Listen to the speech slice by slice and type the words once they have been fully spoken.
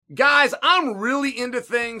Guys, I'm really into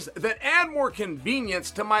things that add more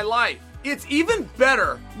convenience to my life. It's even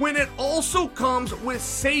better when it also comes with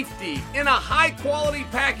safety in a high-quality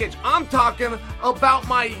package. I'm talking about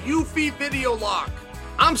my Eufy Video Lock.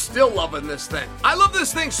 I'm still loving this thing. I love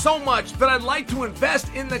this thing so much that I'd like to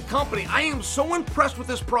invest in the company. I am so impressed with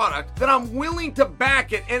this product that I'm willing to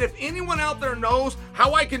back it. And if anyone out there knows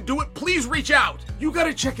how I can do it, please reach out. You got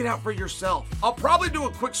to check it out for yourself. I'll probably do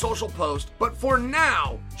a quick social post, but for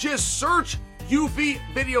now, just search Eufy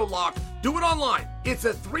Video Lock. Do it online. It's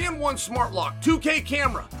a 3-in-1 smart lock, 2K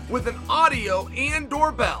camera with an audio and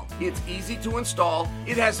doorbell. It's easy to install.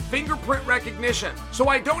 It has fingerprint recognition, so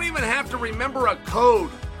I don't even have to remember a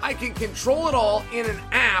code. I can control it all in an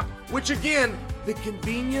app, which again, the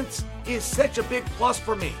convenience is such a big plus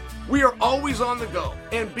for me. We are always on the go,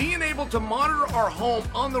 and being able to monitor our home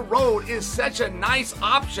on the road is such a nice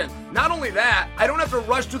option. Not only that, I don't have to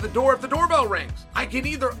rush to the door if the doorbell rings. I can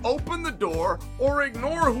either open the door or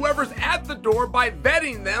ignore whoever's at the door by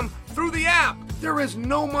vetting them through the app. There is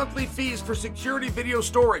no monthly fees for security video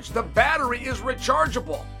storage. The battery is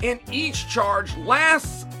rechargeable, and each charge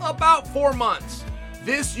lasts about 4 months.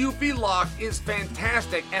 This Eufy lock is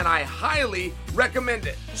fantastic, and I highly recommend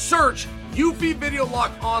it. Search Eufy Video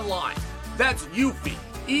Lock online. That's Eufy,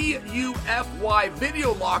 E-U-F-Y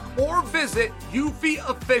Video Lock, or visit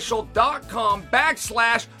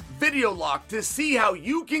eufyofficial.com/video lock to see how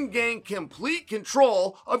you can gain complete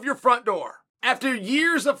control of your front door. After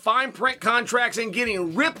years of fine print contracts and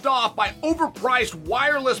getting ripped off by overpriced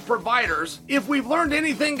wireless providers, if we've learned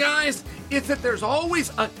anything, guys, it's that there's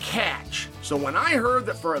always a catch. So when I heard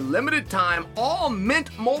that for a limited time, all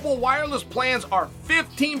Mint Mobile wireless plans are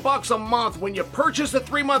 $15 a month when you purchase a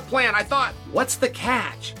 3-month plan, I thought, what's the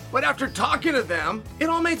catch? But after talking to them, it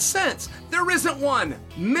all made sense. There isn't one.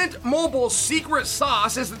 Mint Mobile's secret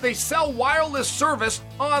sauce is that they sell wireless service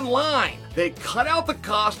online. They cut out the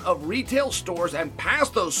cost of retail stores and pass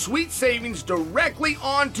those sweet savings directly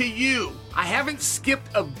on to you. I haven't skipped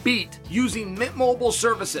a beat using Mint Mobile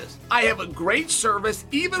services. I have a great service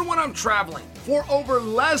even when I'm traveling for over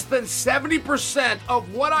less than 70%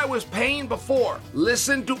 of what I was paying before.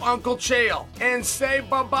 Listen to Uncle Chael and say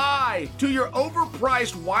bye-bye to your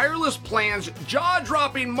overpriced wireless plans,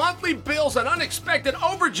 jaw-dropping monthly bills, and unexpected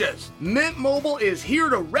overages. Mint Mobile is here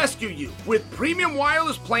to rescue you with premium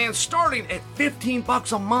wireless plans starting at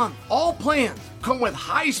 $15 a month. All plans come with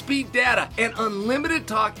high-speed data and unlimited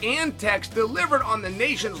talk and text delivered on the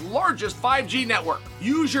nation's largest 5G network.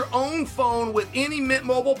 Use your own phone with any Mint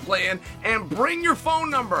Mobile plan and bring your phone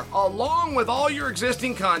number along with all your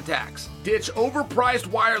existing contacts. Ditch overpriced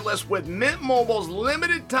wireless with Mint Mobile's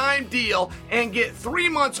limited time deal and get 3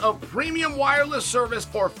 months of premium wireless service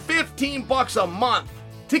for $15 a month.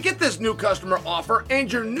 To get this new customer offer and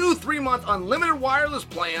your new 3-month unlimited wireless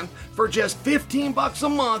plan for just $15 a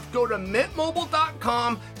month, go to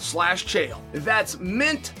mintmobile.com/Chael. That's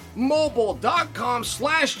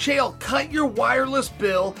mintmobile.com/Chael. Cut your wireless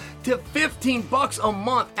bill to $15 a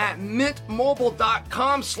month at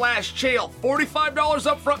mintmobile.com/Chael. $45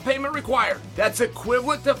 upfront payment required. That's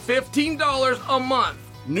equivalent to $15 a month.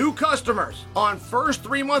 New customers on first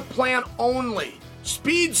 3-month plan only.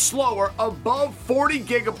 Speed slower above 40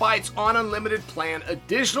 gigabytes on unlimited plan.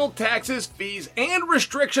 Additional taxes, fees, and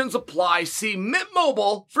restrictions apply. See Mint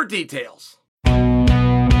Mobile for details.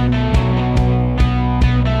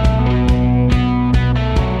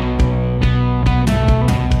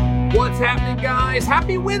 What's happening, guys?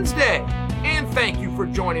 Happy Wednesday! And thank you for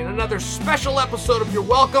joining another special episode of You're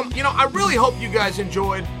Welcome. You know, I really hope you guys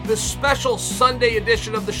enjoyed the special Sunday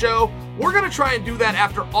edition of the show. We're going to try and do that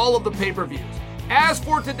after all of the pay-per-views. As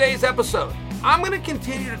for today's episode, I'm going to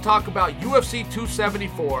continue to talk about UFC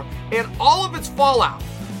 274 and all of its fallout,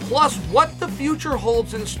 plus what the future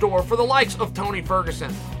holds in store for the likes of Tony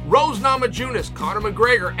Ferguson, Rose Namajunas, Conor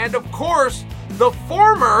McGregor, and of course, the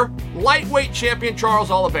former lightweight champion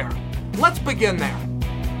Charles Oliveira. Let's begin there.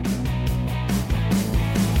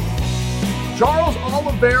 Charles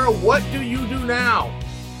Oliveira, what do you do now?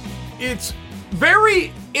 It's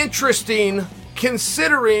very interesting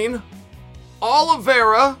considering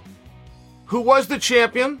Oliveira, who was the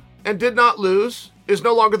champion and did not lose, is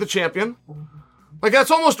no longer the champion. Like,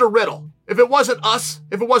 that's almost a riddle. If it wasn't us,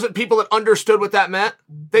 if it wasn't people that understood what that meant,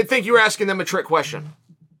 they'd think you were asking them a trick question.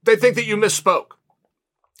 They'd think that you misspoke.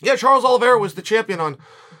 Yeah, Charles Oliveira was the champion on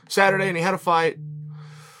Saturday, and he had a fight.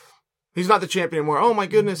 He's not the champion anymore. Oh, my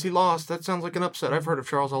goodness, he lost. That sounds like an upset. I've heard of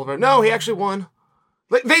Charles Oliveira. No, he actually won.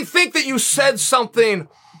 Like, they think that you said something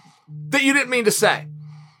that you didn't mean to say.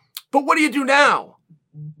 But what do you do now?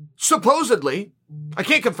 Supposedly, I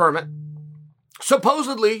can't confirm it,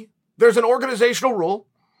 supposedly there's an organizational rule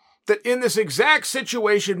that in this exact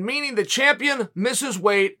situation, meaning the champion misses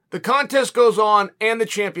weight, the contest goes on, and the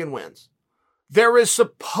champion wins, there is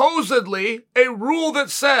supposedly a rule that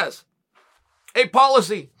says, a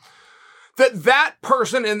policy, that that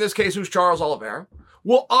person, in this case who's Charles Oliveira,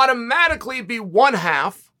 will automatically be one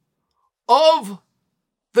half of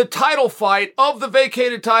the title fight of the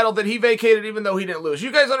vacated title that he vacated even though he didn't lose.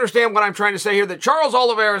 You guys understand what I'm trying to say here? That Charles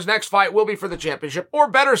Oliveira's next fight will be for the championship, or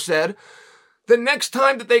better said, the next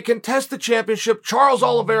time that they contest the championship, Charles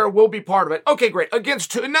Oliveira will be part of it. Okay, great.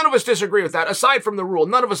 Against two. None of us disagree with that. Aside from the rule,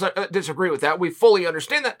 none of us disagree with that. We fully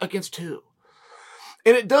understand that. Against two.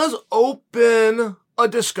 And it does open a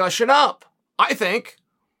discussion up, I think.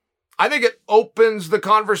 I think it opens the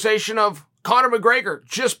conversation of Conor McGregor,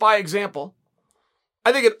 just by example.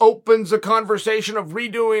 I think it opens a conversation of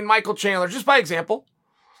redoing Michael Chandler, just by example.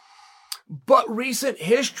 But recent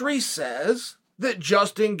history says that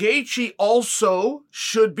Justin Gaethje also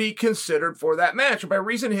should be considered for that match. And by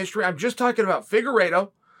recent history, I'm just talking about Figueiredo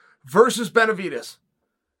versus Benavidez.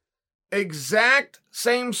 Exact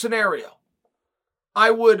same scenario. I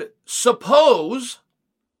would suppose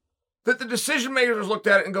that the decision makers looked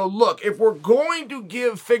at it and go, look, if we're going to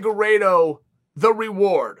give Figueiredo the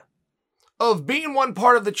reward of being one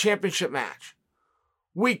part of the championship match,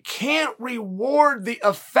 we can't reward the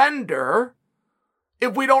offender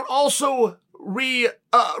if we don't also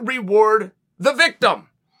reward the victim.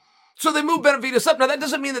 So they move Benavidez up. Now, that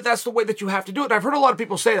doesn't mean that that's the way that you have to do it. I've heard a lot of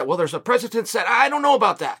people say that. Well, there's a precedent set. I don't know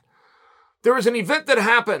about that. There is an event that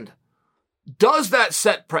happened. Does that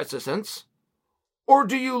set precedents? Or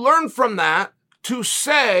do you learn from that to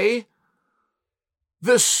say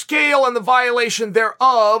the scale and the violation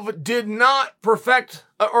thereof did not affect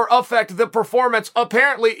the performance,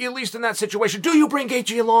 apparently, at least in that situation? Do you bring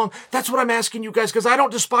Gaethje along? That's what I'm asking you guys, because I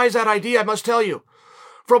don't despise that idea, I must tell you.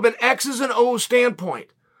 From an X's and O's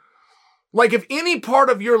standpoint, like if any part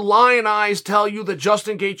of your lying eyes tell you that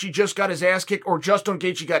Justin Gaethje just got his ass kicked, or Justin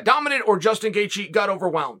Gaethje got dominated, or Justin Gaethje got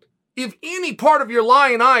overwhelmed, if any part of your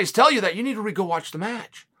lying eyes tell you that, you need to go watch the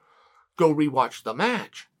match. Go rewatch the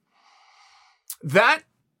match. That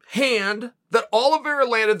hand that Oliveira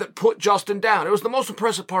landed that put Justin down, it was the most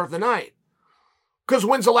impressive part of the night. Because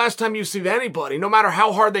when's the last time you've seen anybody, no matter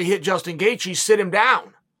how hard they hit Justin Gaethje, sit him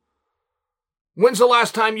down? When's the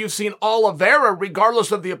last time you've seen Oliveira,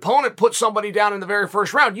 regardless of the opponent, put somebody down in the very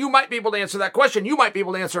first round? You might be able to answer that question. You might be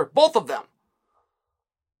able to answer both of them.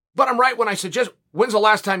 But I'm right when I suggest, when's the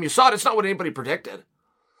last time you saw it? It's not what anybody predicted.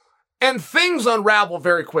 And things unravel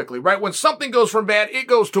very quickly, right? When something goes from bad, it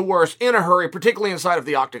goes to worse in a hurry, particularly inside of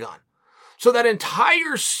the octagon. So that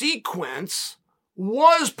entire sequence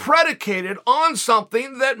was predicated on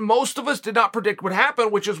something that most of us did not predict would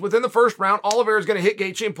happen, which is within the first round, Oliveira is going to hit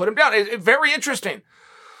Gaethje and put him down. It's very interesting.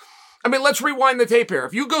 I mean, let's rewind the tape here.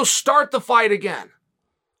 If you go start the fight again,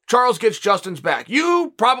 Charles gets Justin's back.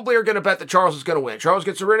 You probably are going to bet that Charles is going to win. Charles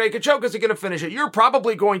gets a rear naked choke. Is he going to finish it? You're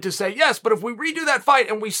probably going to say yes. But if we redo that fight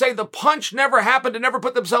and we say the punch never happened and never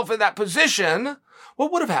put themselves in that position,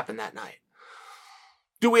 what would have happened that night?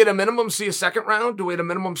 Do we at a minimum see a second round? Do we at a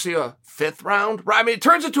minimum see a fifth round? Right? I mean, it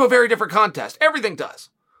turns into a very different contest. Everything does.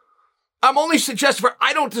 I'm only suggesting,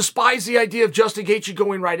 I don't despise the idea of Justin Gaethje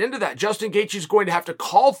going right into that. Justin Gaethje is going to have to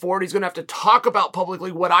call for it. He's going to have to talk about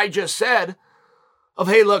publicly what I just said. Of,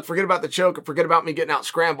 hey, look, forget about the choke, forget about me getting out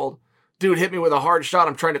scrambled. Dude hit me with a hard shot.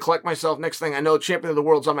 I'm trying to collect myself. Next thing I know, champion of the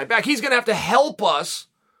world's on my back. He's going to have to help us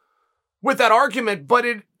with that argument, but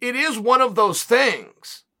it is one of those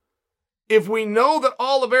things. If we know that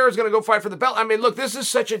Oliveira is going to go fight for the belt, I mean, look, this is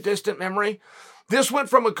such a distant memory. This went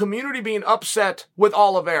from a community being upset with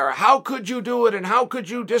Oliveira. How could you do it? And how could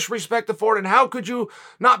you disrespect the fort? And how could you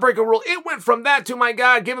not break a rule? It went from that to, my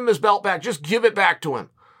God, give him his belt back. Just give it back to him.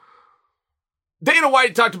 Dana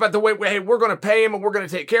White talked about the way, hey, we're going to pay him and we're going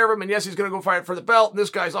to take care of him. And yes, he's going to go fight for the belt. And this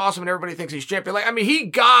guy's awesome and everybody thinks he's champion. Like, I mean, he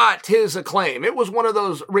got his acclaim. It was one of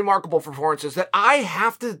those remarkable performances that I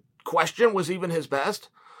have to question was even his best.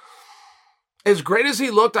 As great as he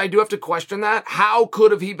looked, I do have to question that. How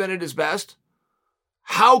could have he been at his best?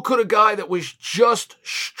 How could a guy that was just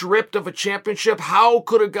stripped of a championship, how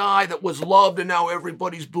could a guy that was loved and now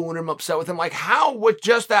everybody's booing him, upset with him, like how with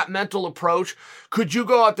just that mental approach could you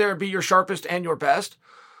go out there and be your sharpest and your best?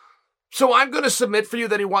 So I'm going to submit for you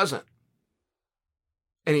that he wasn't.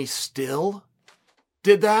 And he still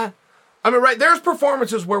did that? I mean, right, there's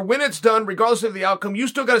performances where when it's done, regardless of the outcome, you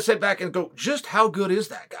still got to sit back and go, just how good is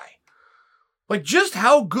that guy? Like, just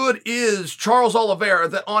how good is Charles Oliveira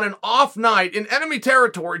that on an off night in enemy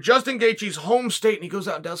territory, Justin Gaethje's home state, and he goes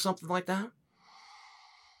out and does something like that?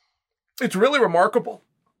 It's really remarkable.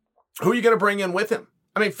 Who are you going to bring in with him?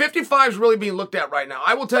 I mean, 55 is really being looked at right now.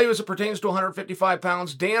 I will tell you, as it pertains to 155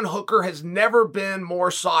 pounds, Dan Hooker has never been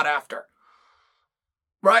more sought after.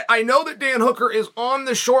 Right? I know that Dan Hooker is on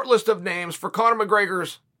the short list of names for Conor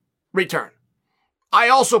McGregor's return. I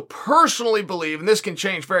also personally believe, and this can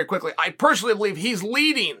change very quickly, I personally believe he's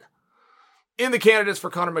leading in the candidates for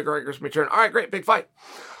Conor McGregor's return. All right, great, big fight.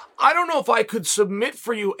 I don't know if I could submit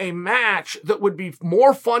for you a match that would be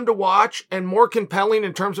more fun to watch and more compelling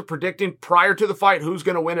in terms of predicting prior to the fight who's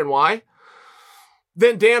going to win and why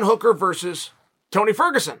than Dan Hooker versus Tony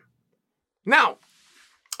Ferguson. Now,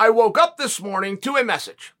 I woke up this morning to a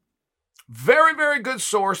message. Very, very good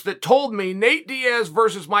source that told me Nate Diaz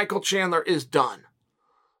versus Michael Chandler is done.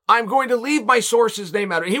 I'm going to leave my source's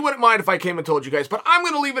name out. He wouldn't mind if I came and told you guys, but I'm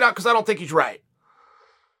going to leave it out because I don't think he's right.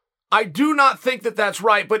 I do not think that that's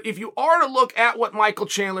right, but if you are to look at what Michael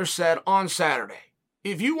Chandler said on Saturday,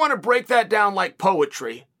 if you want to break that down like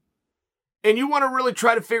poetry, and you want to really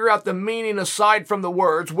try to figure out the meaning aside from the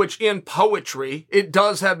words, which in poetry, it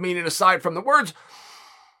does have meaning aside from the words,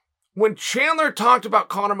 when Chandler talked about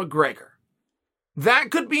Conor McGregor, that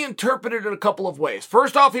could be interpreted in a couple of ways.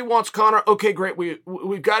 First off, he wants Conor. Okay, great,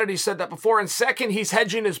 we've got it. He said that before. And second, he's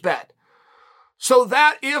hedging his bet. So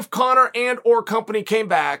that if Conor and or company came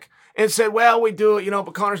back and said, well, we do it,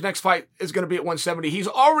 but Conor's next fight is going to be at 170. He's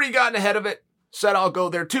already gotten ahead of it, said I'll go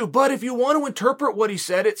there too. But if you want to interpret what he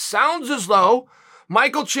said, it sounds as though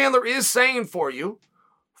Michael Chandler is saying for you,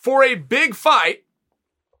 for a big fight,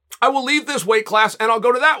 I will leave this weight class and I'll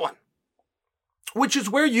go to that one. Which is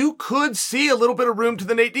where you could see a little bit of room to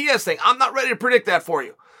the Nate Diaz thing. I'm not ready to predict that for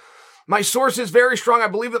you. My source is very strong. I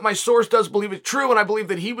believe that my source does believe it's true, and I believe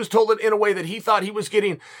that he was told it in a way that he thought he was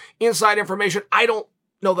getting inside information. I don't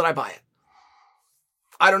know that I buy it.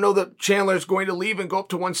 I don't know that Chandler is going to leave and go up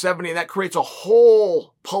to 170, and that creates a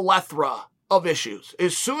whole plethora of issues.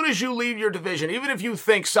 As soon as you leave your division, even if you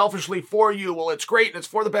think selfishly for you, well, it's great, and it's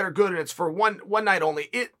for the better good, and it's for one night only,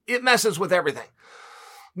 it messes with everything.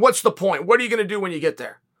 What's the point? What are you going to do when you get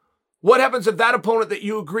there? What happens if that opponent that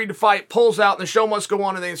you agreed to fight pulls out and the show must go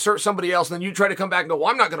on and they insert somebody else and then you try to come back and go, well,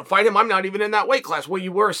 I'm not going to fight him. I'm not even in that weight class. Well,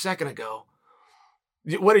 you were a second ago.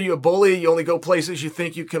 What are you, a bully? You only go places you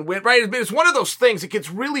think you can win, right? It's one of those things. It gets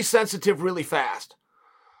really sensitive really fast.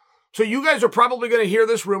 So you guys are probably going to hear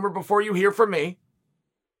this rumor before you hear from me.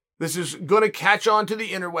 This is going to catch on to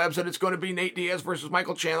the interwebs that it's going to be Nate Diaz versus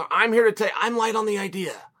Michael Chandler. I'm here to tell you, I'm light on the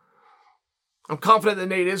idea. I'm confident that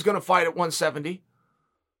Nate is going to fight at 170.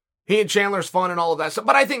 He and Chandler's fun and all of that stuff.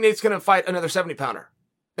 But I think Nate's going to fight another 70-pounder.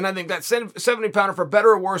 And I think that 70-pounder, for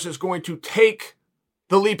better or worse, is going to take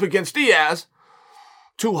the leap against Diaz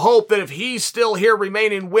to hope that if he's still here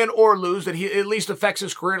remaining, win or lose, that he at least affects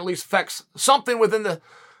his career, at least affects something within the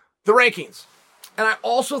rankings. And I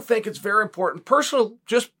also think it's very important, personal,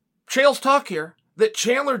 just Chael's talk here, that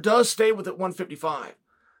Chandler does stay with it 155.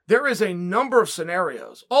 There is a number of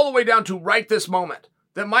scenarios, all the way down to right this moment,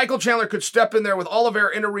 that Michael Chandler could step in there with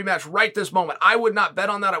Oliveira in a rematch right this moment. I would not bet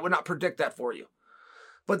on that. I would not predict that for you.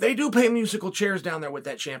 But they do pay musical chairs down there with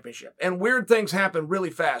that championship. And weird things happen really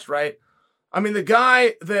fast, right? I mean, the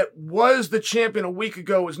guy that was the champion a week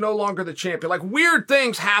ago is no longer the champion. Like, weird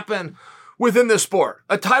things happen within this sport.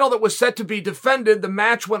 A title that was set to be defended, the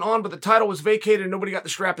match went on, but the title was vacated and nobody got the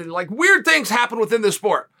strap. Like, weird things happen within this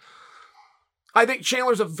sport. I think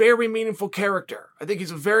Chandler's a very meaningful character. I think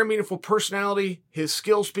he's a very meaningful personality. His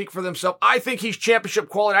skills speak for themselves. I think he's championship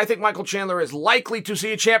quality. I think Michael Chandler is likely to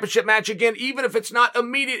see a championship match again, even if it's not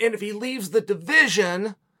immediate. And if he leaves the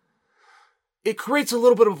division, it creates a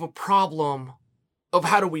little bit of a problem of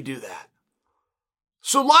how do we do that.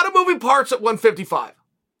 So a lot of moving parts at 155.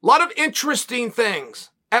 A lot of interesting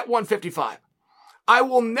things at 155. I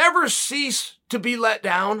will never cease to be let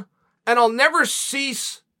down, and I'll never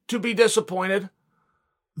cease to be disappointed,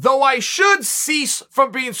 though I should cease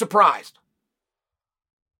from being surprised.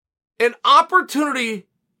 An opportunity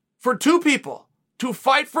for two people to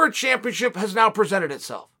fight for a championship has now presented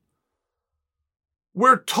itself.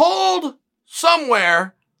 We're told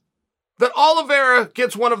somewhere that Oliveira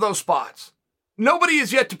gets one of those spots. Nobody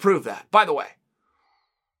is yet to prove that, by the way.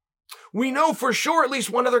 We know for sure at least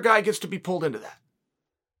one other guy gets to be pulled into that.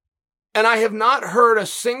 And I have not heard a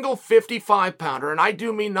single 55-pounder, and I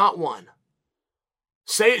do mean not one,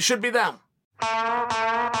 say it should be them.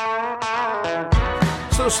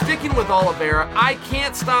 So sticking with Oliveira, I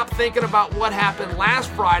can't stop thinking about what happened last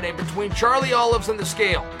Friday between Charlie Olives and the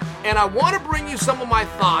scale. And I want to bring you some of my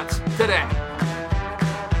thoughts today.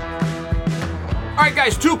 All right,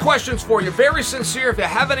 guys, 2 questions for you. Very sincere. If you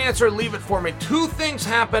have an answer, leave it for me. 2 things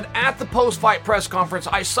happened at the post-fight press conference.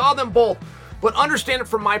 I saw them both. But understand it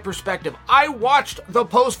from my perspective. I watched the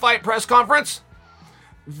post-fight press conference,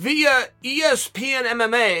 via ESPN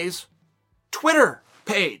MMA's Twitter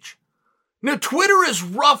page. Now, Twitter is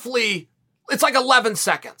it's like 11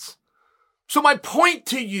 seconds. So my point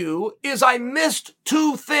to you is I missed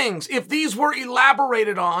two things. If these were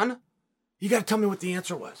elaborated on, you got to tell me what the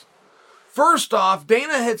answer was. First off,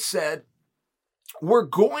 Dana had said, we're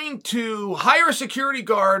going to hire a security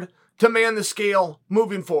guard to man the scale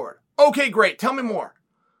moving forward. Okay, great. Tell me more.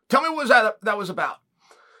 Tell me what that was about.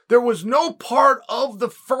 There was no part of the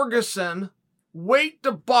Ferguson weight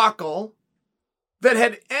debacle that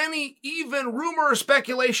had any even rumor or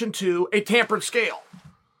speculation to a tampered scale.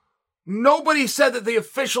 Nobody said that the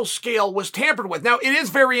official scale was tampered with. Now, it is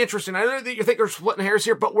very interesting. I know that you think we're splitting hairs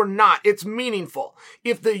here, but we're not. It's meaningful.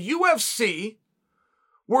 If the UFC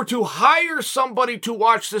were to hire somebody to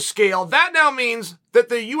watch the scale, that now means that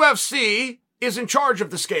the UFC is in charge of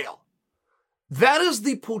the scale. That is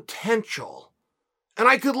the potential. And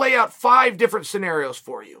I could lay out 5 different scenarios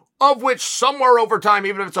for you, of which somewhere over time,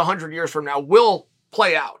 even if it's 100 years from now, will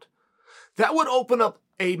play out. That would open up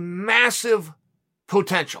a massive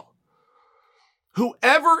potential.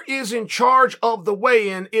 Whoever is in charge of the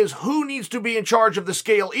weigh-in is who needs to be in charge of the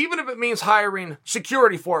scale, even if it means hiring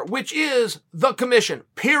security for it, which is the commission,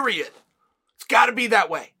 period. It's got to be that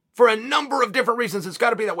way. For a number of different reasons, it's got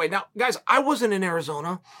to be that way. Now, guys, I wasn't in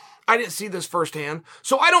Arizona. I didn't see this firsthand,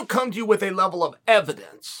 so I don't come to you with a level of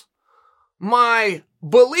evidence. My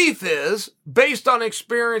belief is, based on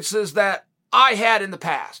experiences that I had in the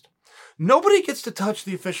past, nobody gets to touch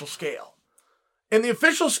the official scale. And the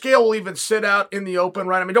official scale will even sit out in the open,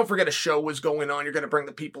 right? I mean, don't forget a show is going on. You're going to bring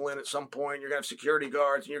the people in at some point. You're going to have security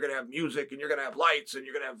guards, and you're going to have music, and you're going to have lights, and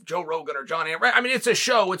you're going to have Joe Rogan or Johnny. Right? I mean, it's a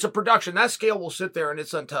show. It's a production. That scale will sit there, and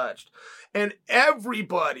it's untouched. And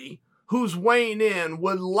everybody who's weighing in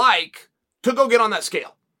would like to go get on that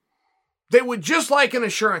scale. They would just like an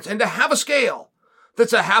assurance. And to have a scale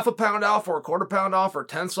that's a half a pound off or a quarter pound off or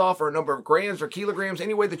tenths off or a number of grams or kilograms,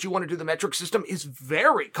 any way that you want to do the metric system is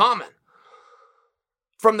very common.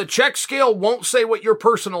 From the check scale won't say what your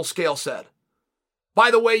personal scale said.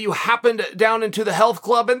 By the way, you happened down into the health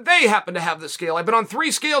club and they happen to have the scale. I've been on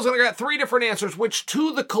 3 scales and I got 3 different answers, which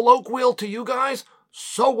to the colloquial to you guys,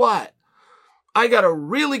 so what? I got a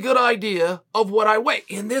really good idea of what I weigh.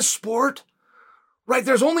 In this sport, right,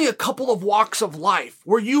 there's only a couple of walks of life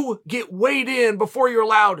where you get weighed in before you're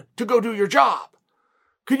allowed to go do your job.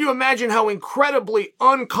 Can you imagine how incredibly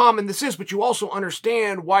uncommon this is? But you also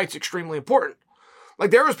understand why it's extremely important.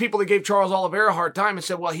 Like, there was people that gave Charles Oliveira a hard time and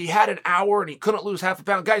said, well, he had an hour and he couldn't lose half a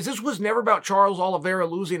pound. Guys, this was never about Charles Oliveira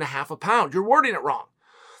losing a half a pound. You're wording it wrong.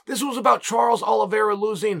 This was about Charles Oliveira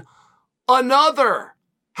losing another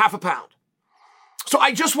half a pound. So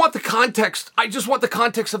I just want the context. I just want the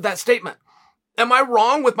context of that statement. Am I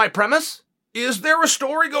wrong with my premise? Is there a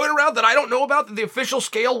story going around that I don't know about that the official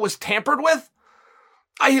scale was tampered with?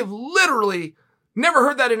 I have literally never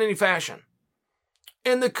heard that in any fashion.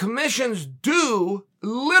 And the commissions do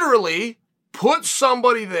literally put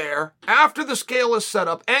somebody there after the scale is set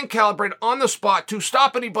up and calibrated on the spot to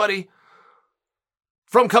stop anybody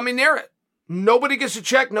from coming near it. Nobody gets to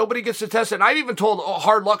check. Nobody gets to test it. And I've even told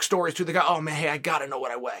hard luck stories to the guy. Oh man, hey, I got to know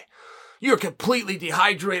what I weigh. You're completely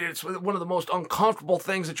dehydrated. It's one of the most uncomfortable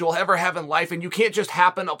things that you'll ever have in life. And you can't just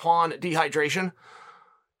happen upon dehydration.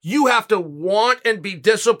 You have to want and be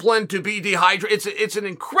disciplined to be dehydrated. It's an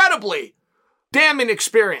incredibly damning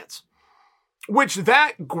experience, which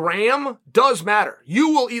that gram does matter. You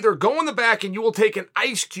will either go in the back and you will take an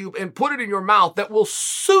ice cube and put it in your mouth that will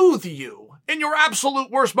soothe you in your absolute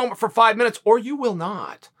worst moment for 5 minutes, or you will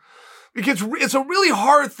not. Because it's a really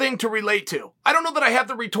hard thing to relate to. I don't know that I have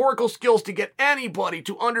the rhetorical skills to get anybody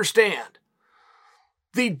to understand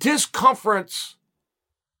the discomforts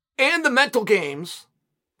and the mental games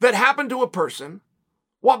that happen to a person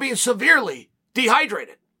while being severely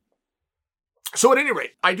dehydrated. So at any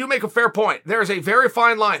rate, I do make a fair point. There is a very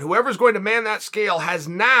fine line. Whoever's going to man that scale has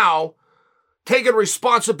now taken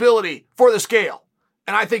responsibility for the scale.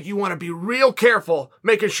 And I think you want to be real careful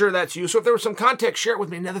making sure that's you. So if there was some context, share it with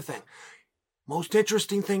me. Another thing. Most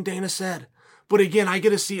interesting thing Dana said. But again, I get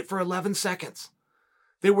to see it for 11 seconds.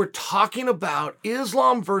 They were talking about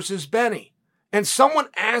Islam versus Benny. And someone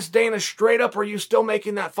asked Dana straight up, are you still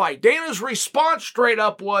making that fight? Dana's response straight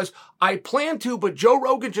up was, I plan to, but Joe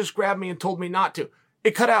Rogan just grabbed me and told me not to.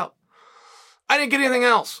 It cut out. I didn't get anything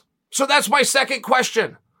else. So that's my second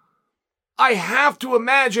question. I have to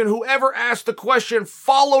imagine whoever asked the question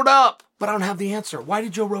followed up, but I don't have the answer. Why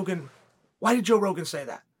did Joe Rogan say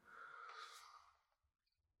that?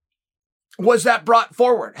 Was that brought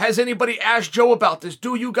forward? Has anybody asked Joe about this?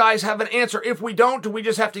 Do you guys have an answer? If we don't, do we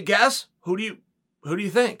just have to guess? Who do you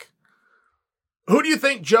think? Who do you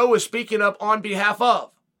think Joe is speaking up on behalf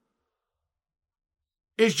of?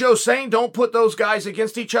 Is Joe saying don't put those guys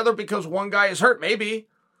against each other because one guy is hurt? Maybe.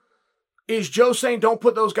 Is Joe saying don't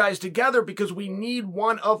put those guys together because we need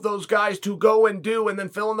one of those guys to go and do and then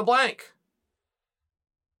fill in the blank?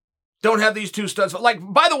 Don't have these two studs. Like,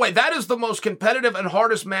 by the way, that is the most competitive and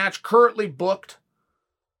hardest match currently booked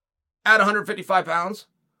at 155 pounds.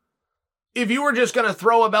 If you were just going to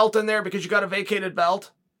throw a belt in there because you got a vacated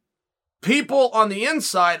belt, people on the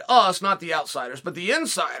inside, us, not the outsiders, but the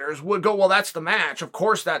insiders would go, well, that's the match. Of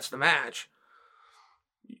course that's the match.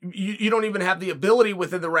 You don't even have the ability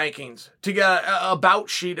within the rankings to get a bout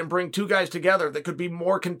sheet and bring two guys together that could be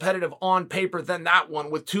more competitive on paper than that one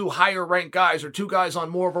with two higher ranked guys or two guys on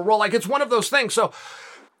more of a roll. Like, it's one of those things. So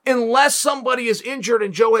unless somebody is injured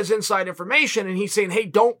and Joe has inside information and he's saying, hey,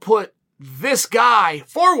 don't put this guy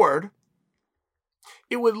forward,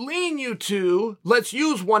 it would lean you to, let's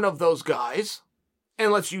use one of those guys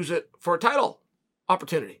and let's use it for a title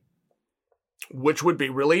opportunity, which would be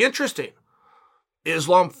really interesting.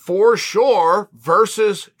 Islam for sure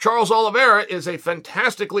versus Charles Oliveira is a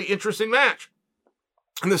fantastically interesting match.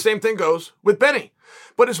 And the same thing goes with Benny.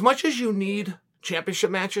 But as much as you need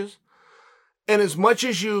championship matches, and as much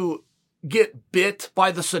as you get bit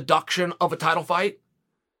by the seduction of a title fight,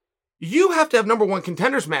 you have to have number one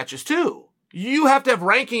contenders matches too. You have to have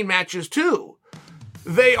ranking matches too.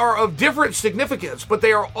 They are of different significance, but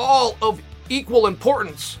they are all of equal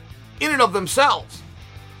importance in and of themselves.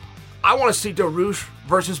 I want to see Darush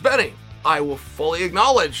versus Benny. I will fully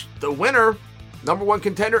acknowledge the winner, number one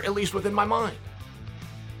contender, at least within my mind.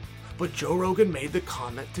 But Joe Rogan made the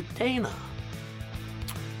comment to Dana.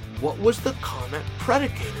 What was the comment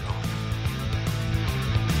predicated on?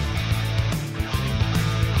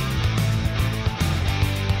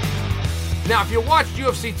 Now, if you watched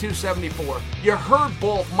UFC 274, you heard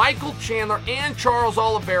both Michael Chandler and Charles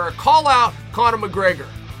Oliveira call out Conor McGregor.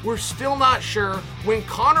 We're still not sure when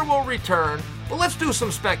Conor will return, but let's do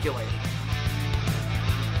some speculating.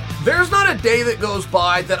 There's not a day that goes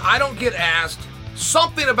by that I don't get asked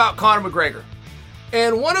something about Conor McGregor.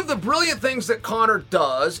 And one of the brilliant things that Conor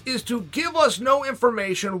does is to give us no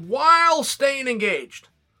information while staying engaged.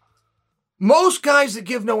 Most guys that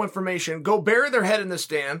give no information go bury their head in the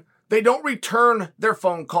stand. They don't return their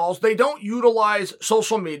phone calls. They don't utilize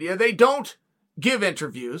social media. They don't give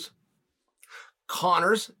interviews.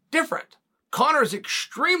 Conor's different. Conor's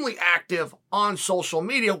extremely active on social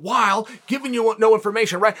media while giving you no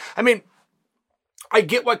information, right? I mean, I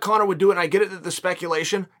get what Conor would do, and I get it, the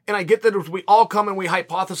speculation, and I get that if we all come and we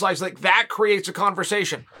hypothesize, like, that creates a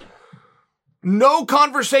conversation. No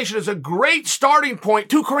conversation is a great starting point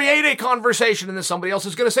to create a conversation, and then somebody else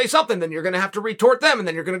is going to say something, then you're going to have to retort them, and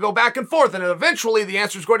then you're going to go back and forth, and eventually the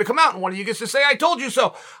answer is going to come out, and one of you gets to say, I told you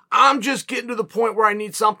so. I'm just getting to the point where I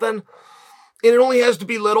need something, and it only has to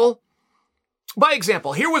be little. By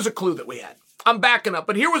example, here was a clue that we had. I'm backing up,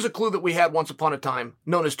 but here was a clue that we had once upon a time,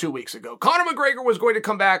 known as 2 weeks ago. Conor McGregor was going to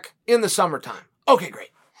come back in the summertime. Okay,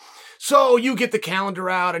 great. So you get the calendar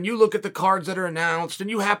out, and you look at the cards that are announced,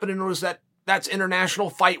 and you happen to notice that that's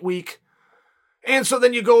International Fight Week. And so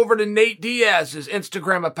then you go over to Nate Diaz's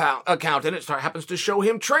Instagram account, and it happens to show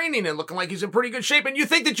him training and looking like he's in pretty good shape, and you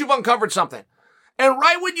think that you've uncovered something. And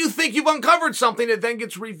right when you think you've uncovered something, it then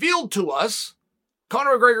gets revealed to us,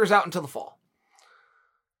 Conor McGregor's out until the fall.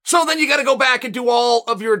 So then you got to go back and do all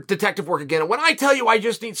of your detective work again. And when I tell you I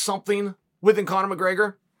just need something within Conor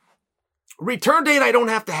McGregor, return date I don't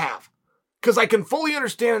have to have. Because I can fully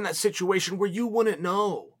understand in that situation where you wouldn't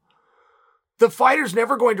know. The fighter's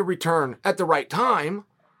never going to return at the right time.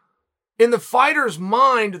 In the fighter's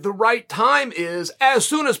mind, the right time is as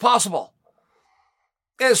soon as possible.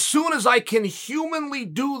 As soon as I can humanly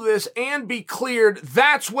do this and be cleared,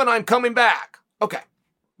 that's when I'm coming back. Okay,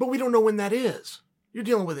 but we don't know when that is. You're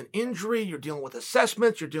dealing with an injury, you're dealing with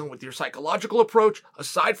assessments, you're dealing with your psychological approach,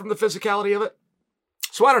 aside from the physicality of it.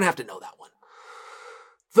 So I don't have to know that one.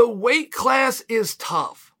 The weight class is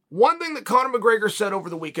tough. One thing that Conor McGregor said over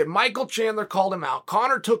the weekend, Michael Chandler called him out.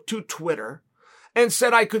 Conor took to Twitter and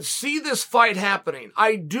said, I could see this fight happening.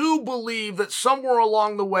 I do believe that somewhere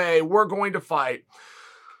along the way, we're going to fight.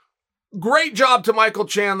 Great job to Michael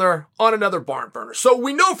Chandler on another barn burner. So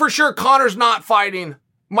we know for sure Conor's not fighting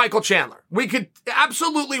Michael Chandler. We could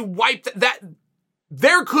absolutely wipe that.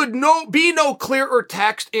 There could be no clearer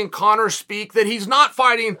text in Conor's speak that he's not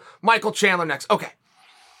fighting Michael Chandler next. Okay.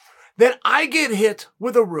 Then I get hit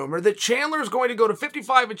with a rumor that Chandler is going to go to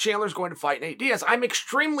 55 and Chandler is going to fight Nate Diaz. I'm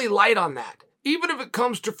extremely light on that. Even if it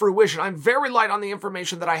comes to fruition, I'm very light on the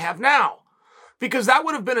information that I have now. Because that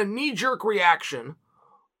would have been a knee-jerk reaction,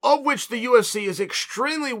 of which the UFC is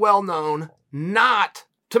extremely well known not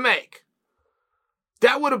to make.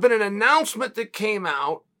 That would have been an announcement that came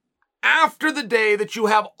out after the day that you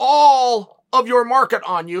have all of your market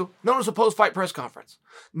on you, known as a post-fight press conference.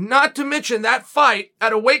 Not to mention that fight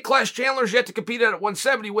at a weight class Chandler's yet to compete at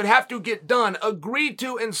 170 would have to get done, agreed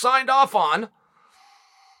to, and signed off on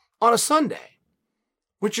a Sunday,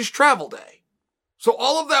 which is travel day. So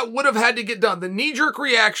all of that would have had to get done. The knee-jerk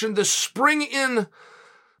reaction, the spring in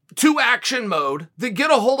to action mode, to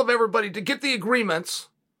get a hold of everybody, to get the agreements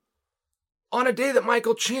on a day that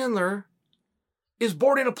Michael Chandler is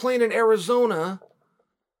boarding a plane in Arizona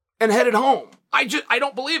and headed home. I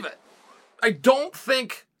don't believe it. I don't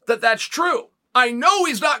think that that's true. I know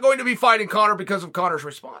he's not going to be fighting Conor because of Conor's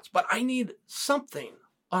response, but I need something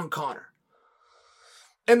on Conor.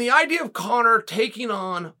 And the idea of Conor taking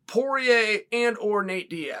on Poirier and or Nate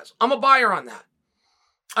Diaz, I'm a buyer on that.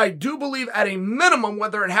 I do believe at a minimum,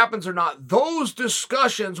 whether it happens or not, those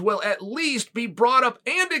discussions will at least be brought up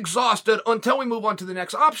and exhausted until we move on to the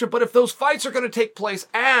next option. But if those fights are going to take place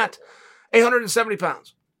at 170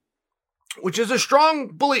 pounds, which is a strong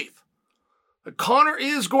belief, that Conor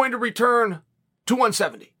is going to return to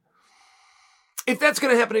 170. If that's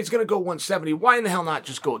going to happen, he's going to go 170. Why in the hell not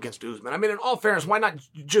just go against Usman? I mean, in all fairness, why not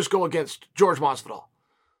just go against George Masvidal?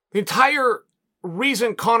 The entire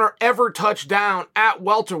reason Conor ever touched down at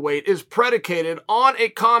welterweight is predicated on a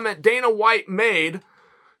comment Dana White made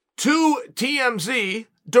to TMZ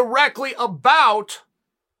directly about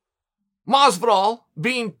Masvidal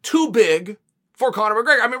being too big for Conor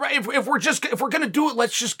McGregor. I mean, right, if we're going to do it,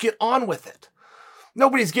 let's just get on with it.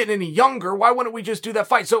 Nobody's getting any younger. Why wouldn't we just do that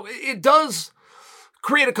fight? So it does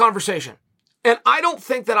create a conversation. And I don't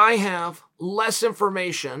think that I have less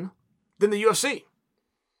information than the UFC.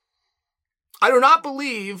 I do not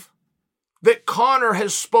believe that Conor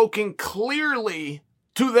has spoken clearly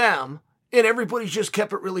to them and everybody's just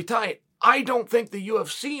kept it really tight. I don't think the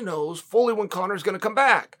UFC knows fully when Conor's going to come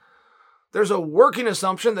back. There's a working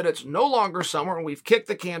assumption that it's no longer summer and we've kicked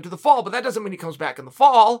the can to the fall, but that doesn't mean he comes back in the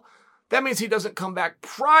fall. That means he doesn't come back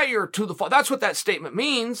prior to the fall. That's what that statement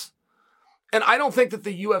means. And I don't think that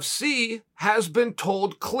the UFC has been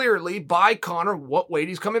told clearly by Conor what weight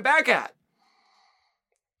he's coming back at.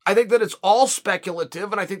 I think that it's all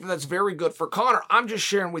speculative, and I think that that's very good for Conor. I'm just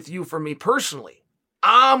sharing with you, for me personally,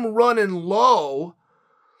 I'm running low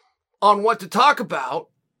on what to talk about,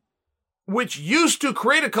 which used to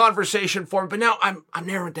create a conversation for me, but now I'm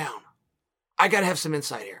narrowing down. I got to have some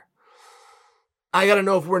insight here. I got to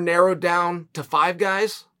know if we're narrowed down to 5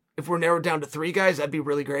 guys. If we're narrowed down to 3 guys, that'd be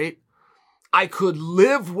really great. I could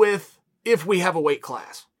live with if we have a weight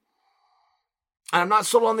class. And I'm not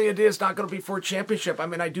sold on the idea it's not going to be for a championship. I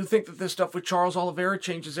mean, I do think that this stuff with Charles Oliveira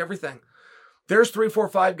changes everything. There's 3, 4,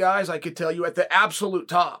 5 guys I could tell you at the absolute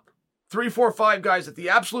top. 3, 4, 5 guys at the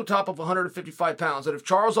absolute top of 155 pounds. And if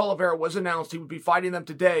Charles Oliveira was announced he would be fighting them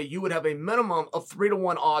today, you would have a minimum of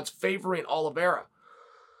 3-1 odds favoring Oliveira.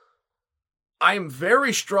 I am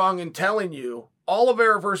very strong in telling you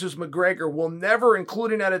Oliveira versus McGregor will never,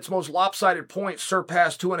 including at its most lopsided point,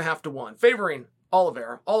 surpass 2.5 to 1. Favoring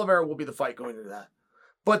Oliveira. Oliveira will be the fight going into that.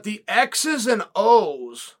 But the X's and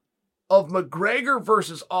O's of McGregor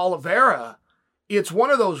versus Oliveira, it's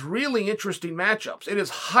one of those really interesting matchups. It is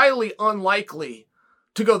highly unlikely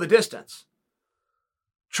to go the distance.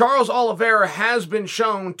 Charles Oliveira has been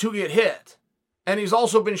shown to get hit, and he's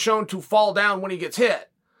also been shown to fall down when he gets hit.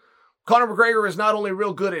 Conor McGregor is not only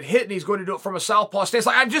real good at hitting, he's going to do it from a southpaw stance.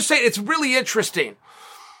 Like, I'm just saying, it's really interesting.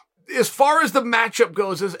 As far as the matchup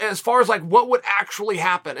goes, as far as like what would actually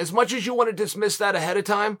happen, as much as you want to dismiss that ahead of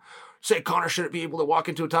time, say Conor shouldn't be able to walk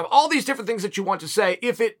into a time, all these different things that you want to say,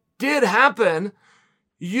 if it did happen,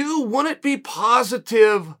 you wouldn't be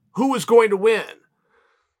positive who is going to win.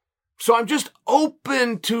 So I'm just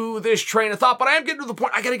open to this train of thought, but I am getting to the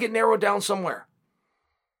point, I got to get narrowed down somewhere.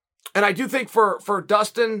 And I do think for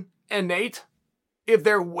Dustin and Nate, if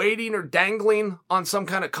they're waiting or dangling on some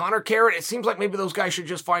kind of Conor carrot, it seems like maybe those guys should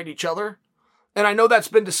just find each other. And I know that's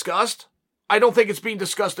been discussed. I don't think it's being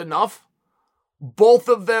discussed enough. Both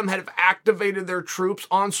of them have activated their troops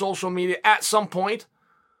on social media at some point,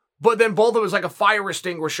 but then both of them is like a fire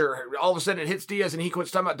extinguisher. All of a sudden it hits Diaz and he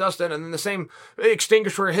quits talking about Dustin, and then the same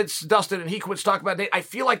extinguisher hits Dustin and he quits talking about Nate. I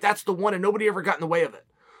feel like that's the one and nobody ever got in the way of it.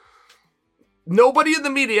 Nobody in the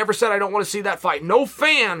media ever said, I don't want to see that fight. No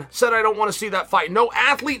fan said, I don't want to see that fight. No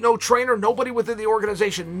athlete, no trainer, nobody within the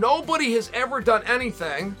organization. Nobody has ever done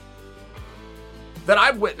anything that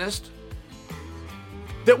I've witnessed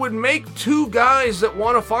that would make 2 guys that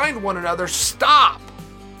want to find one another stop.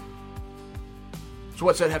 So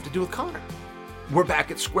what's that have to do with Conor? We're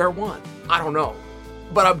back at square one. I don't know.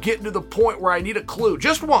 But I'm getting to the point where I need a clue.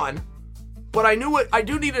 Just one. but I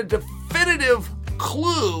do need a definitive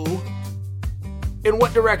clue in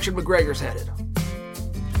what direction McGregor's headed.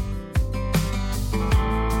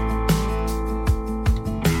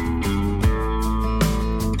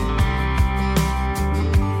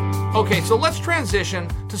 Okay, so let's transition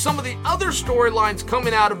to some of the other storylines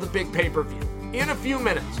coming out of the big pay-per-view. In a few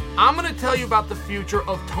minutes, I'm going to tell you about the future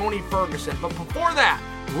of Tony Ferguson. But before that,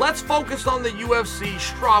 let's focus on the UFC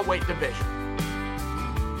strawweight division.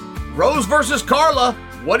 Rose versus Carla.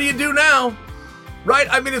 What do you do now? Right?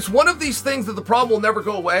 I mean, it's one of these things that the problem will never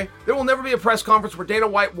go away. There will never be a press conference where Dana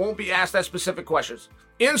White won't be asked that specific questions.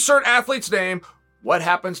 Insert athlete's name. What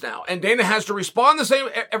happens now? And Dana has to respond the same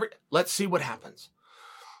let's see what happens.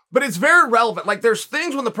 But it's very relevant. Like, there's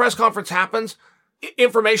things when the press conference happens,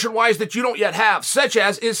 information-wise, that you don't yet have, such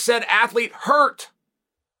as, is said athlete hurt?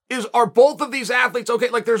 Are both of these athletes okay?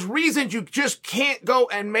 Like, there's reasons you just can't go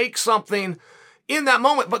and make something in that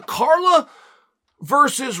moment. But Carla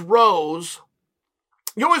versus Rose,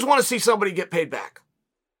 you always want to see somebody get paid back.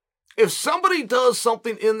 If somebody does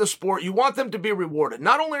something in the sport, you want them to be rewarded.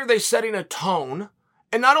 Not only are they setting a tone,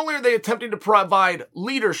 and not only are they attempting to provide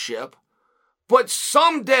leadership, but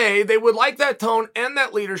someday they would like that tone and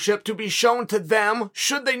that leadership to be shown to them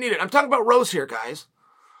should they need it. I'm talking about Rose here, guys.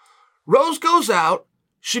 Rose goes out.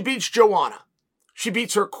 She beats Joanna. She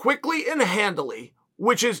beats her quickly and handily,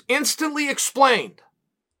 which is instantly explained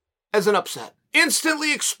as an upset.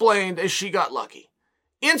 Instantly explained as she got lucky.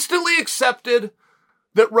 Instantly accepted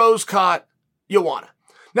that Rose caught Joanna.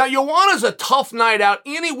 Now, Joanna's a tough night out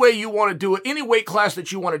any way you want to do it, any weight class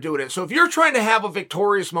that you want to do it in. So if you're trying to have a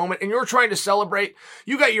victorious moment and you're trying to celebrate,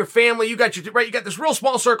 you got your family, you got this real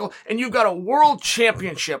small circle, and you've got a world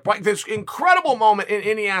championship, right? This incredible moment in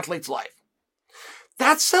any athlete's life.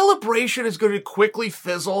 That celebration is going to quickly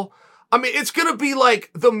fizzle. I mean, it's going to be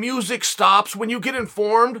like the music stops when you get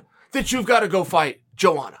informed that you've got to go fight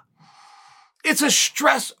Joanna. It's a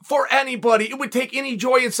stress for anybody. It would take any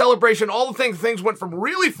joy in celebration. All the things went from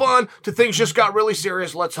really fun to things just got really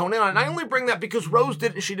serious. Let's hone in on it. And I only bring that because Rose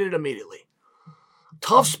did it and she did it immediately.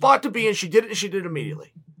 Tough spot to be in. She did it and she did it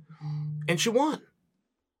immediately. And she won.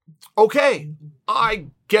 Okay, I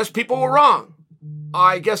guess people were wrong.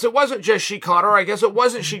 I guess it wasn't just she caught her. I guess it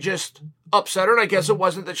wasn't she just upset her. And I guess it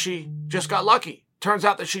wasn't that she just got lucky. Turns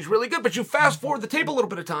out that she's really good. But you fast forward the tape a little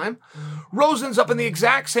bit of time. Rose ends up in the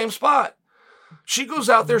exact same spot. She goes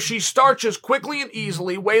out there, she starches quickly and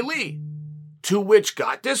easily Wei Li, to which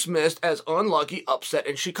got dismissed as unlucky, upset,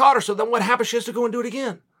 and she caught her. So then what happens? She has to go and do it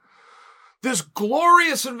again. This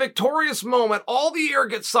glorious and victorious moment, all the air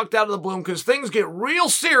gets sucked out of the balloon because things get real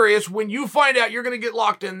serious when you find out you're going to get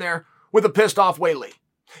locked in there with a pissed off Wei Li.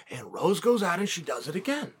 And Rose goes out and she does it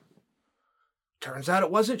again. Turns out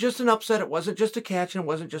it wasn't just an upset, it wasn't just a catch, and it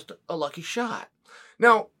wasn't just a lucky shot.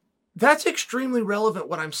 Now, that's extremely relevant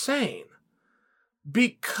what I'm saying.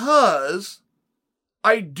 Because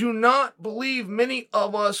I do not believe many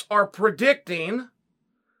of us are predicting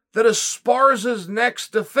that Esparza's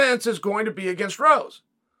next defense is going to be against Rose.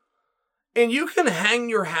 And you can hang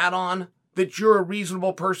your hat on that you're a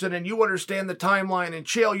reasonable person and you understand the timeline and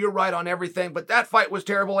Chael, you're right on everything, but that fight was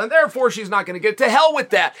terrible and therefore she's not going to get to hell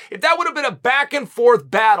with that. If that would have been a back and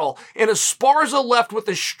forth battle and Esparza left with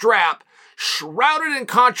the strap, shrouded in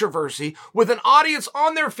controversy, with an audience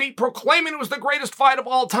on their feet proclaiming it was the greatest fight of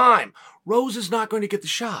all time, Rose is not going to get the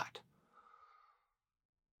shot.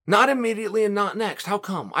 Not immediately and not next. How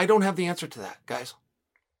come? I don't have the answer to that, guys.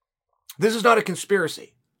 This is not a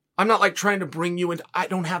conspiracy. I'm not like trying to bring you into, I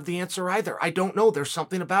don't have the answer either. I don't know. There's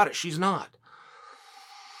something about it. She's not.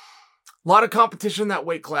 A lot of competition in that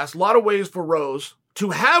weight class. A lot of ways for Rose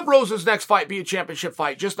to have Rose's next fight be a championship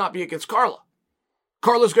fight, just not be against Carla.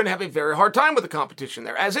 Carla's going to have a very hard time with the competition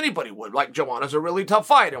there, as anybody would. Like, Joanna's a really tough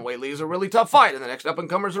fight, and Wei Li is a really tough fight, and the next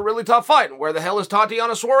up-and-comer is a really tough fight, and where the hell is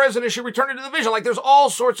Tatiana Suarez, and is she returning to the division? Like, there's all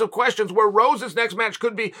sorts of questions where Rose's next match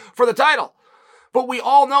could be for the title. But we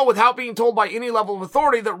all know, without being told by any level of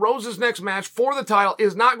authority, that Rose's next match for the title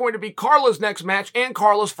is not going to be Carla's next match and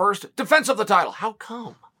Carla's first defense of the title. How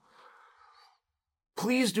come?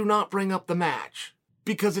 Please do not bring up the match,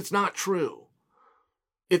 because it's not true.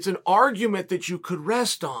 It's an argument that you could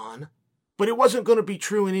rest on, but it wasn't going to be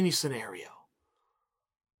true in any scenario.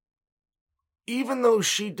 Even though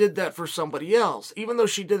she did that for somebody else, even though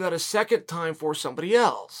she did that a second time for somebody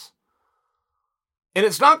else. And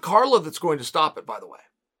it's not Carla that's going to stop it, by the way.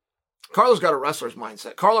 Carla's got a wrestler's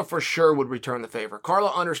mindset. Carla for sure would return the favor.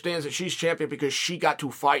 Carla understands that she's champion because she got to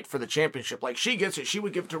fight for the championship. Like, she gets it, she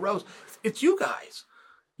would give it to Rose. It's you guys.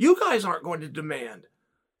 You guys aren't going to demand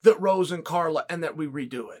that Rose and Carla and that we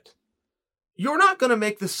redo it. You're not going to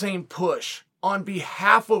make the same push on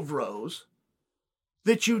behalf of Rose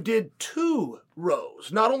that you did 2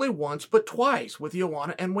 rows, not only once, but twice with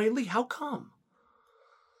Joanna and Weili. How come?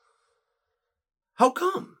 How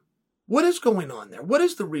come? What is going on there? What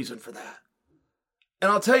is the reason for that?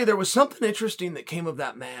 And I'll tell you, there was something interesting that came of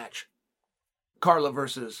that match. Carla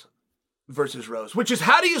versus Rose, which is,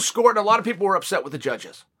 how do you score it? And a lot of people were upset with the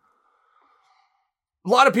judges. A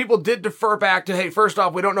lot of people did defer back to, hey, first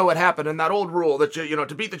off, we don't know what happened. And that old rule that,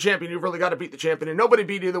 to beat the champion, you've really got to beat the champion. And nobody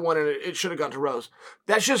beat either one, and it should have gone to Rose.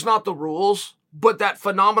 That's just not the rules. But that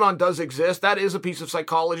phenomenon does exist. That is a piece of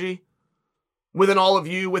psychology within all of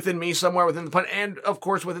you, within me, somewhere within the pun, and of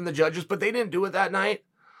course within the judges. But they didn't do it that night.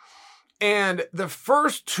 And the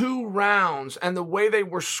first 2 rounds and the way they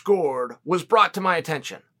were scored was brought to my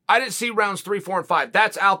attention. I didn't see rounds 3, 4, and 5.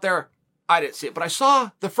 That's out there. I didn't see it. But I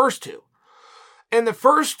saw the first 2. And the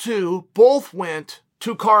first 2 both went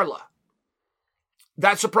to Carla.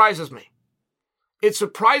 That surprises me. It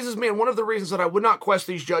surprises me, and one of the reasons that I would not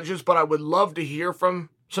question these judges, but I would love to hear from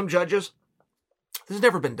some judges, this has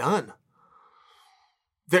never been done.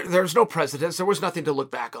 There's no precedence. There was nothing to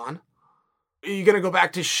look back on. You're going to go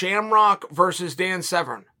back to Shamrock versus Dan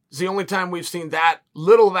Severn. It's the only time we've seen that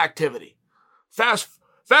little of activity. Fast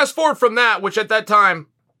forward from that, which at that time,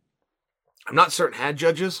 I'm not certain had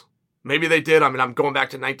judges. Maybe they did. I mean, I'm going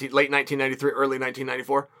back to late 1993, early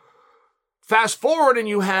 1994. Fast forward, and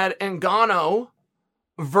you had Ngannou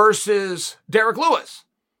versus Derek Lewis.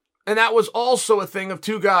 And that was also a thing of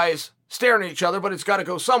 2 guys staring at each other, but it's got to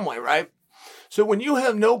go some way, right? So when you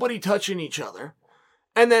have nobody touching each other,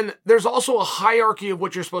 and then there's also a hierarchy of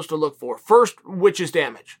what you're supposed to look for. First, which is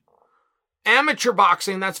damage. Amateur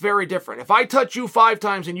boxing, that's very different. If I touch you 5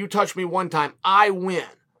 times and you touch me 1 time, I win.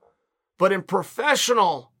 But in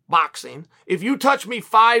professional boxing, if you touch me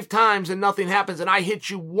 5 times and nothing happens, and I hit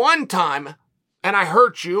you 1 time and I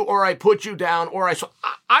hurt you, or I put you down, or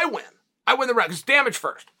I win. I win the round. It's damage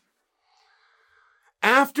first.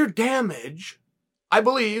 After damage, I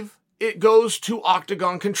believe it goes to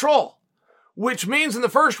octagon control, which means in the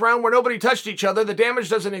first round where nobody touched each other, the damage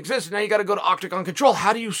doesn't exist. And now you got to go to octagon control.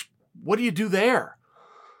 What do you do there?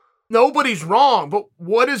 Nobody's wrong, but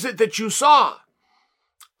what is it that you saw?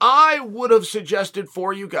 I would have suggested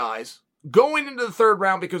for you guys going into the 3rd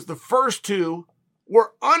round, because the first 2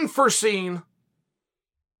 were unforeseen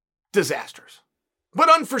disasters. But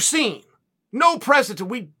unforeseen. No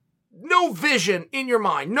precedent. No vision in your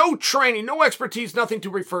mind. No training. No expertise. Nothing to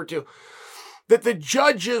refer to. That the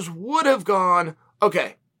judges would have gone,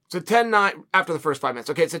 okay, it's a 10-9 after the first 5 minutes.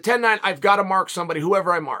 Okay, it's a 10-9. I've got to mark somebody,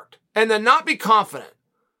 whoever I marked. And then not be confident.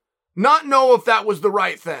 Not know if that was the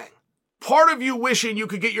right thing. Part of you wishing you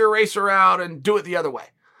could get your eraser out and do it the other way.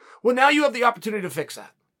 Well, now you have the opportunity to fix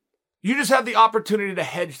that. You just have the opportunity to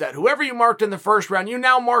hedge that. Whoever you marked in the first round, you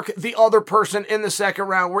now mark the other person in the second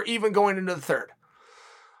round. We're even going into the 3rd.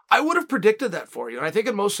 I would have predicted that for you. And I think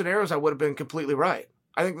in most scenarios, I would have been completely right.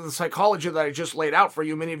 I think that the psychology that I just laid out for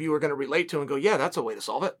you, many of you are going to relate to and go, yeah, that's a way to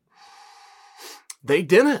solve it. They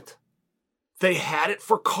didn't. They had it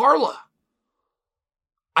for Carla.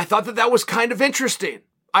 I thought that was kind of interesting.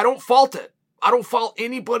 I don't fault it. I don't fault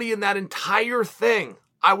anybody in that entire thing.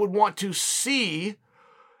 I would want to see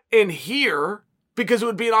and hear, because it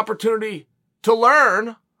would be an opportunity to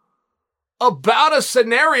learn about a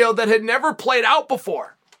scenario that had never played out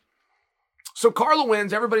before. So Carla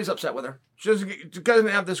wins. Everybody's upset with her. She doesn't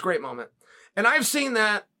have this great moment. And I've seen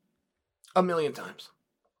that a million times.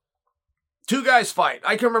 2 guys fight.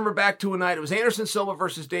 I can remember back to a night. It was Anderson Silva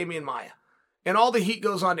versus Damian Maia. And all the heat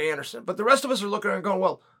goes on to Anderson. But the rest of us are looking at it and going,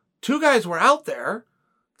 well, 2 guys were out there.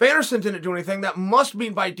 If Anderson didn't do anything, that must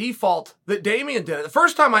mean by default that Damian did it. The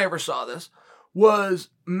first time I ever saw this was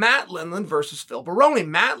Matt Lindland versus Phil Baroni.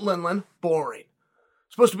 Matt Lindland, boring.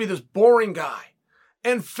 Supposed to be this boring guy.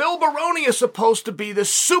 And Phil Baroni is supposed to be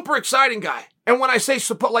this super exciting guy. And when I say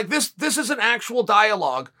this is an actual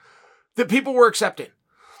dialogue that people were accepting.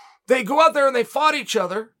 They go out there and they fought each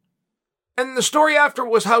other. And the story after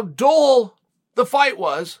was how dull the fight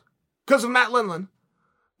was because of Matt Lindland.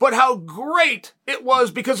 But how great it was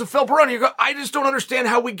because of Phil Baroni. I just don't understand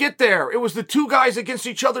how we get there. It was the 2 guys against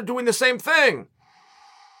each other doing the same thing.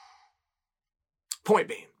 Point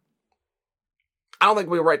being, I don't think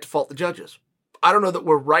we were right to fault the judges. I don't know that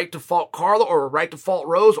we're right to fault Carla or we're right to fault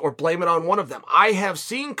Rose or blame it on one of them. I have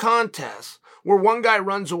seen contests where one guy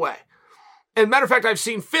runs away. And matter of fact, I've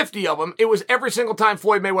seen 50 of them. It was every single time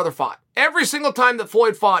Floyd Mayweather fought. Every single time that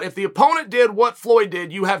Floyd fought, if the opponent did what Floyd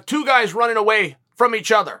did, you have 2 guys running away from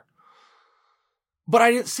each other. But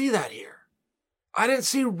I didn't see that here. I didn't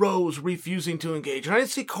see Rose refusing to engage. And I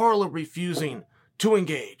didn't see Carla refusing to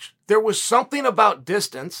engage. There was something about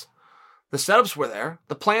distance. The setups were there.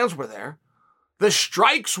 The plans were there. The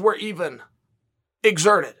strikes were even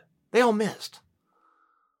exerted. They all missed.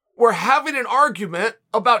 We're having an argument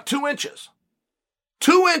about 2 inches.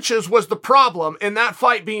 2 inches was the problem in that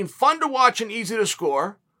fight being fun to watch and easy to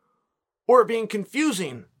score, or it being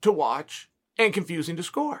confusing to watch and confusing to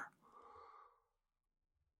score.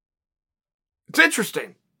 It's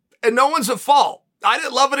interesting. And no one's at fault. I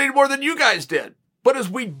didn't love it any more than you guys did. But as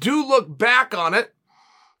we do look back on it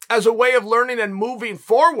as a way of learning and moving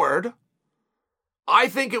forward, I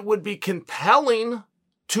think it would be compelling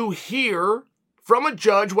to hear from a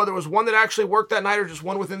judge, whether it was one that actually worked that night or just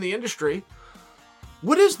one within the industry,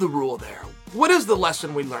 what is the rule there? What is the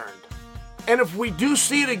lesson we learned? And if we do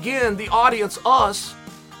see it again, the audience, us,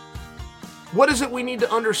 what is it we need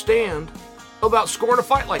to understand about scoring a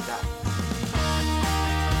fight like that?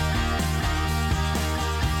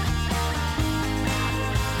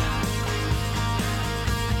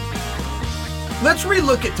 Let's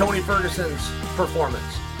relook at Tony Ferguson's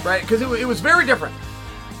performance, right? Because it was very different.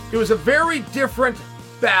 It was a very different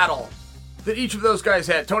battle that each of those guys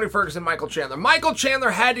had. Tony Ferguson, Michael Chandler. Michael Chandler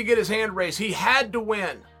had to get his hand raised. He had to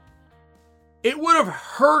win. It would have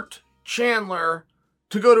hurt Chandler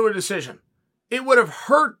to go to a decision. It would have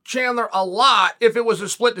hurt Chandler a lot if it was a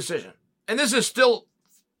split decision. And this is still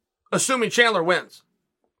assuming Chandler wins.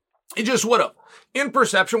 It just would have. In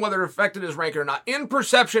perception, whether it affected his ranking or not, in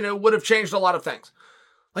perception, it would have changed a lot of things.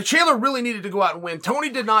 Like, Chandler really needed to go out and win. Tony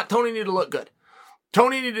did not. Tony needed to look good.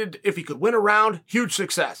 Tony needed, if he could win a round, huge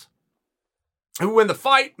success. And win the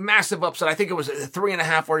fight, massive upset. I think it was a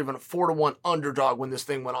 3.5 or even a 4-1 underdog when this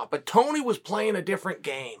thing went off. But Tony was playing a different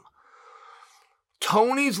game.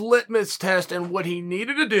 Tony's litmus test and what he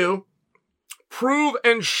needed to do, prove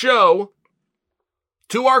and show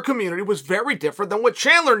to our community, was very different than what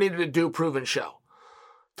Chandler needed to do, prove and show.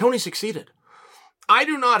 Tony succeeded. I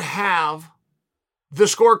do not have the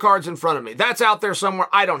scorecards in front of me. That's out there somewhere.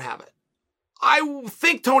 I don't have it. I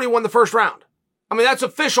think Tony won the first round. I mean, that's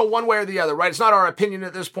official one way or the other, right? It's not our opinion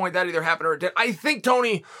at this point. That either happened or it did. I think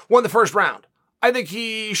Tony won the first round. I think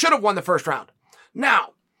he should have won the first round.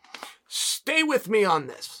 Now, stay with me on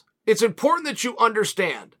this. It's important that you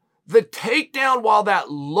understand the takedown, while that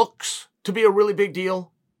looks to be a really big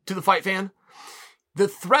deal to the fight fan, the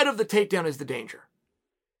threat of the takedown is the danger.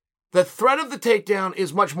 The threat of the takedown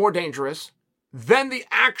is much more dangerous than the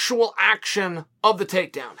actual action of the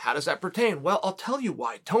takedown. How does that pertain? Well, I'll tell you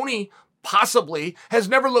why. Tony possibly has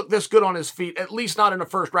never looked this good on his feet, at least not in a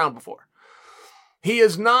first round before. He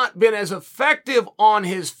has not been as effective on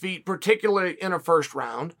his feet, particularly in a first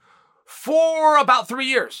round, for about 3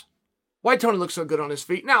 years. Why Tony looks so good on his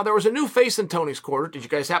feet? Now, there was a new face in Tony's corner. Did you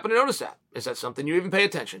guys happen to notice that? Is that something you even pay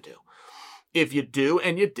attention to? If you do,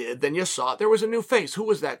 and you did, then you saw it. There was a new face. Who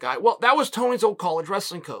was that guy? Well, that was Tony's old college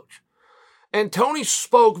wrestling coach. And Tony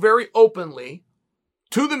spoke very openly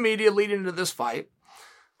to the media leading into this fight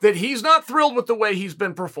that he's not thrilled with the way he's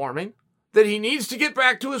been performing, that he needs to get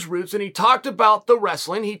back to his roots. And he talked about the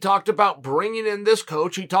wrestling. He talked about bringing in this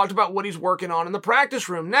coach. He talked about what he's working on in the practice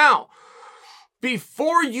room. Now,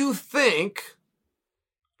 before you think,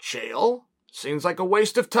 Chael, seems like a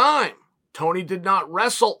waste of time. Tony did not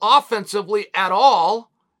wrestle offensively at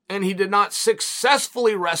all, and he did not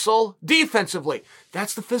successfully wrestle defensively.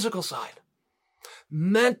 That's the physical side.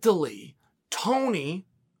 Mentally, Tony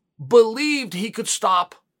believed he could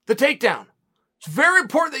stop the takedown. It's very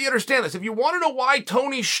important that you understand this. If you want to know why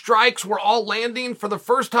Tony's strikes were all landing for the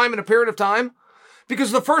first time in a period of time,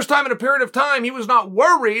 because the first time in a period of time, he was not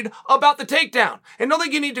worried about the takedown. And don't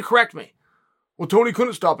think you need to correct me. Well, Tony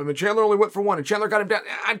couldn't stop him, and Chandler only went for one, and Chandler got him down.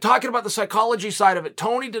 I'm talking about the psychology side of it.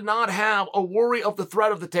 Tony did not have a worry of the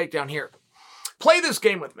threat of the takedown here. Play this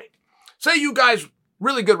game with me. Say you guys,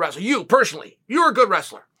 really good wrestler. You, personally, you're a good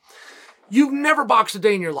wrestler. You've never boxed a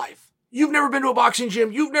day in your life. You've never been to a boxing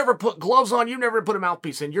gym. You've never put gloves on. You've never put a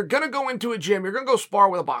mouthpiece in. You're going to go into a gym. You're going to go spar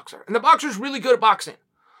with a boxer. And the boxer's really good at boxing.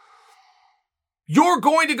 You're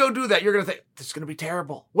going to go do that. You're going to think, this is going to be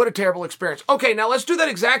terrible. What a terrible experience. Okay, now let's do that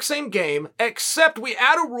exact same game, except we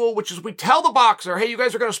add a rule, which is we tell the boxer, hey, you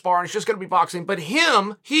guys are going to spar, and it's just going to be boxing. But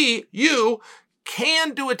you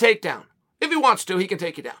can do a takedown. If he wants to, he can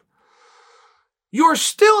take you down. You're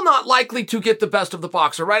still not likely to get the best of the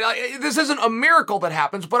boxer, right? This isn't a miracle that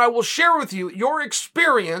happens, but I will share with you, your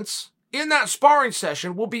experience in that sparring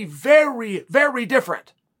session will be very, very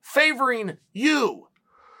different, favoring you.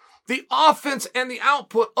 The offense and the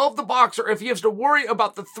output of the boxer, if he has to worry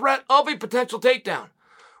about the threat of a potential takedown.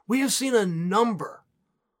 We have seen a number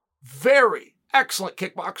very excellent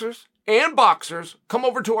kickboxers and boxers come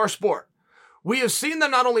over to our sport. We have seen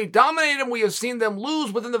them not only dominate him, we have seen them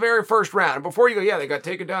lose within the very first round. And before you go, yeah, they got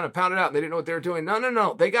taken down and pounded out and they didn't know what they were doing.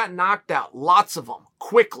 No. They got knocked out. Lots of them.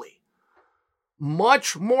 Quickly.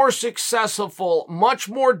 Much more successful, much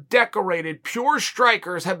more decorated, pure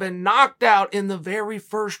strikers have been knocked out in the very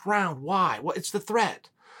first round. Why? Well, it's the threat.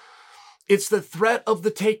 It's the threat of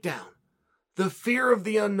the takedown. The fear of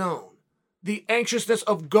the unknown. The anxiousness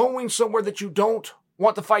of going somewhere that you don't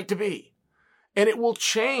want the fight to be. And it will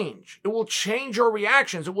change. It will change your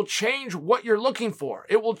reactions. It will change what you're looking for.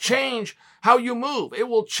 It will change how you move. It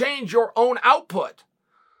will change your own output.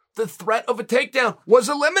 The threat of a takedown was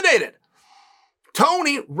eliminated.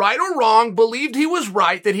 Tony, right or wrong, believed he was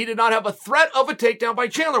right that he did not have a threat of a takedown by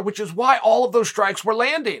Chandler, which is why all of those strikes were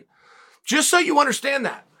landing. Just so you understand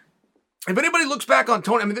that. If anybody looks back on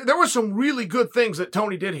Tony, I mean, there were some really good things that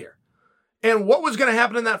Tony did here. And what was going to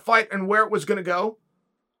happen in that fight and where it was going to go.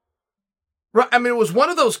 Right, I mean, it was one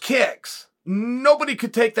of those kicks. Nobody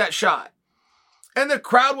could take that shot. And the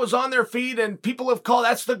crowd was on their feet, and people have called,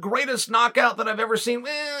 that's the greatest knockout that I've ever seen.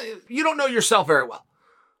 You don't know yourself very well.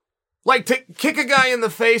 Like, to kick a guy in the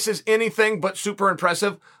face is anything but super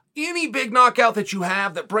impressive. Any big knockout that you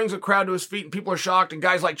have that brings a crowd to his feet and people are shocked, and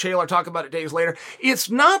guys like Chandler talk about it days later, it's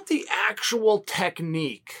not the actual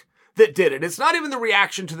technique that did it. It's not even the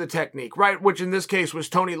reaction to the technique, right? Which in this case was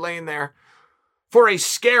Tony laying there for a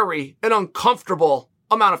scary and uncomfortable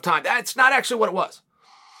amount of time. That's not actually what it was.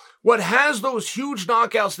 What has those huge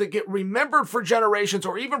knockouts that get remembered for generations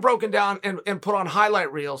or even broken down and put on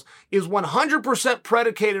highlight reels is 100%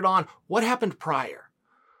 predicated on what happened prior,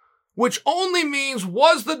 which only means,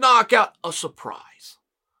 was the knockout a surprise?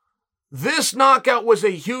 This knockout was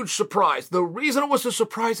a huge surprise. The reason it was a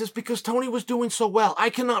surprise is because Tony was doing so well.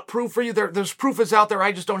 I cannot prove for you, there's proof is out there,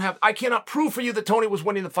 I cannot prove for you that Tony was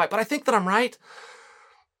winning the fight, but I think that I'm right.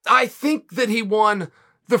 I think that he won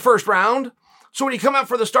the first round. So when you come out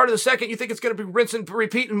for the start of the second, you think it's going to be rinse and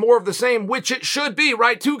repeat and more of the same, which it should be,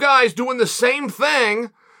 right? Two guys doing the same thing.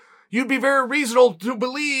 You'd be very reasonable to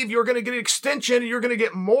believe you're going to get an extension and you're going to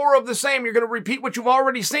get more of the same. You're going to repeat what you've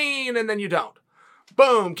already seen, and then you don't.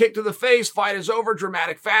 Boom, kick to the face, fight is over,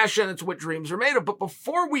 dramatic fashion. It's what dreams are made of. But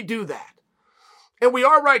before we do that, and we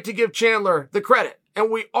are right to give Chandler the credit, and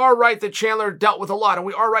we are right that Chandler dealt with a lot, and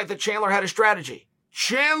we are right that Chandler had a strategy.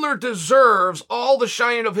 Chandler deserves all the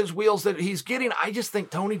shining of his wheels that he's getting. I just think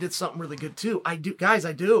Tony did something really good too. I do, guys,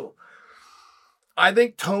 I do. I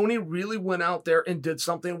think Tony really went out there and did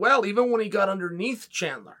something well, even when he got underneath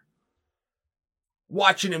Chandler.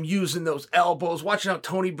 Watching him using those elbows, watching how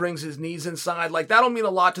Tony brings his knees inside. Like, that'll mean a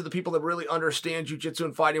lot to the people that really understand jiu-jitsu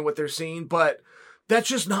and fighting what they're seeing, but that's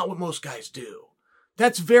just not what most guys do.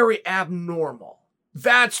 That's very abnormal.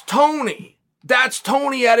 That's Tony. That's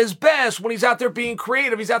Tony at his best when he's out there being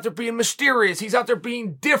creative. He's out there being mysterious. He's out there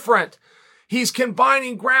being different. He's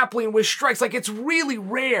combining grappling with strikes. Like, it's really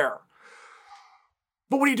rare.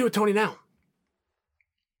 But what do you do with Tony now?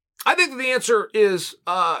 I think the answer is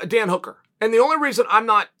Dan Hooker. And the only reason I'm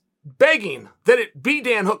not begging that it be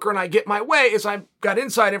Dan Hooker and I get my way is I've got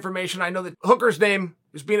inside information. I know that Hooker's name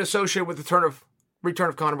is being associated with the return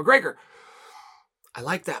of Conor McGregor. I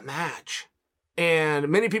like that match. And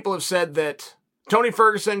many people have said that Tony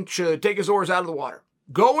Ferguson should take his oars out of the water.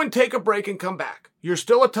 Go and take a break and come back. You're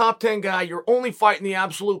still a top 10 guy. You're only fighting the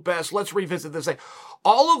absolute best. Let's revisit this thing.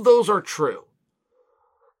 All of those are true.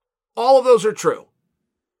 All of those are true.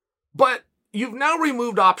 But you've now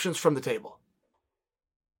removed options from the table.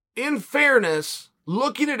 In fairness,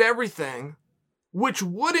 looking at everything, which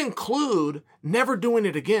would include never doing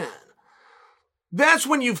it again, that's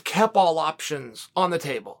when you've kept all options on the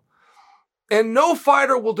table. And no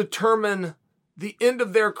fighter will determine the end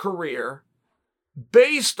of their career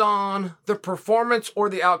based on the performance or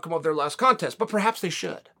the outcome of their last contest, but perhaps they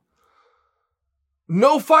should.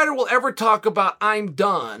 No fighter will ever talk about I'm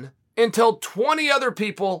done until 20 other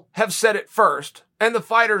people have said it first, and the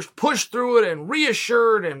fighters push through it and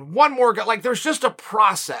reassured and one more guy. Like, there's just a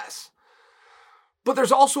process. But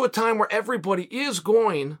there's also a time where everybody is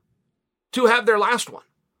going to have their last one.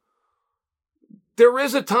 There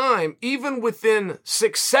is a time, even within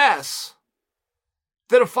success,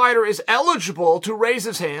 that a fighter is eligible to raise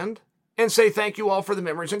his hand and say thank you all for the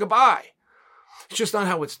memories and goodbye. It's just not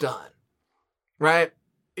how it's done, right?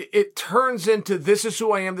 It turns into, this is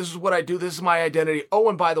who I am, this is what I do, this is my identity. Oh,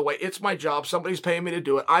 and by the way, it's my job. Somebody's paying me to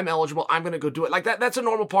do it. I'm eligible. I'm going to go do it. Like that. That's a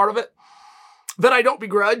normal part of it that I don't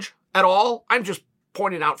begrudge at all. I'm just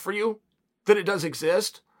pointing out for you that it does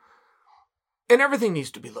exist. And everything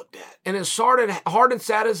needs to be looked at. And as hard and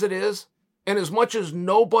sad as it is, and as much as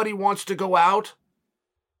nobody wants to go out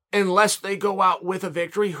unless they go out with a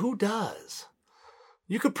victory, who does?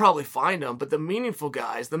 You could probably find them, but the meaningful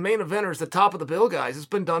guys, the main eventers, the top of the bill guys, it's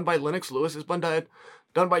been done by Lennox Lewis. It's been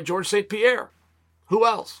done by George St. Pierre. Who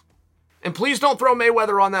else? And please don't throw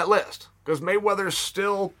Mayweather on that list, because Mayweather's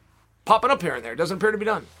still popping up here and there. It doesn't appear to be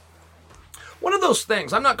done. One of those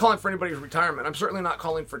things, I'm not calling for anybody's retirement. I'm certainly not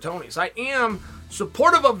calling for Tony's. I am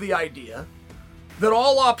supportive of the idea that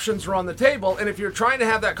all options are on the table, and if you're trying to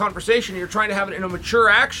have that conversation, you're trying to have it in a mature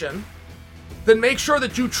action, then make sure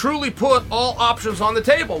that you truly put all options on the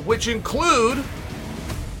table, which include,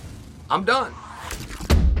 I'm done.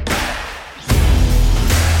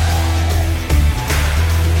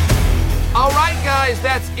 All right, guys,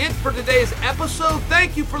 that's it for today's episode.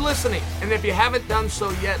 Thank you for listening. And if you haven't done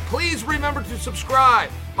so yet, please remember to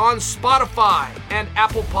subscribe on Spotify and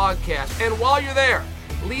Apple Podcasts. And while you're there,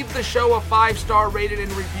 leave the show a 5-star rating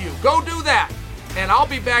and review. Go do that. And I'll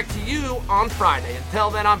be back to you on Friday. Until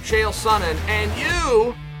then, I'm Chael Sonnen, and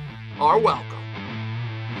you are welcome.